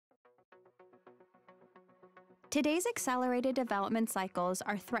Today's accelerated development cycles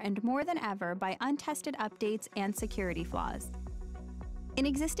are threatened more than ever by untested updates and security flaws. In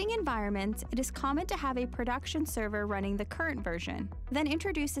existing environments, it is common to have a production server running the current version, then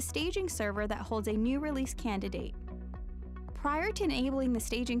introduce a staging server that holds a new release candidate. Prior to enabling the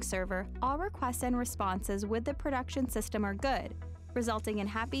staging server, all requests and responses with the production system are good, resulting in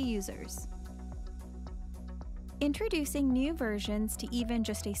happy users. Introducing new versions to even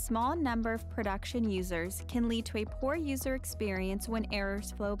just a small number of production users can lead to a poor user experience when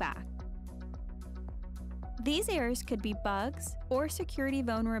errors flow back. These errors could be bugs or security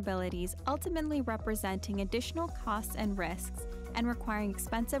vulnerabilities, ultimately representing additional costs and risks and requiring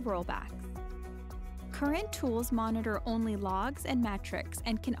expensive rollbacks. Current tools monitor only logs and metrics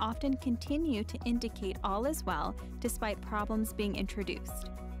and can often continue to indicate all is well despite problems being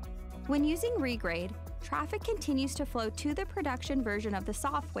introduced. When using ReGrade, traffic continues to flow to the production version of the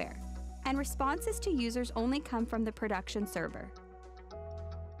software, and responses to users only come from the production server.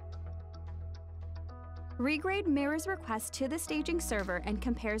 ReGrade mirrors requests to the staging server and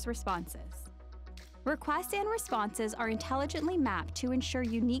compares responses. Requests and responses are intelligently mapped to ensure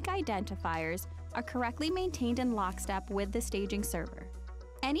unique identifiers are correctly maintained in lockstep with the staging server.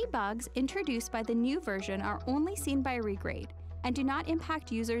 Any bugs introduced by the new version are only seen by ReGrade and do not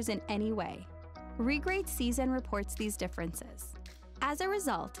impact users in any way. ReGrade sees and reports these differences. As a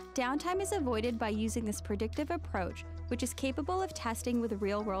result, downtime is avoided by using this predictive approach, which is capable of testing with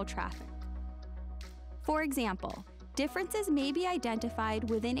real-world traffic. For example, differences may be identified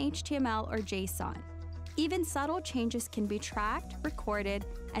within HTML or JSON. Even subtle changes can be tracked, recorded,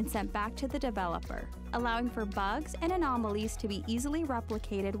 and sent back to the developer, allowing for bugs and anomalies to be easily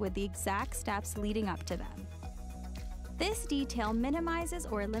replicated with the exact steps leading up to them. This detail minimizes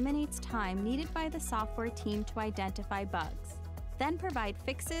or eliminates time needed by the software team to identify bugs, then provide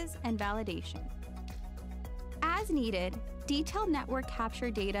fixes and validation. As needed, detailed network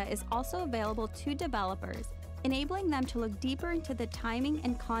capture data is also available to developers, enabling them to look deeper into the timing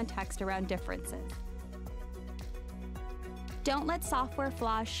and context around differences. Don't let software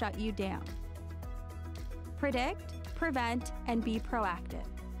flaws shut you down. Predict, prevent, and be proactive.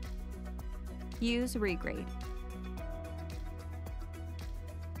 Use ReGrade.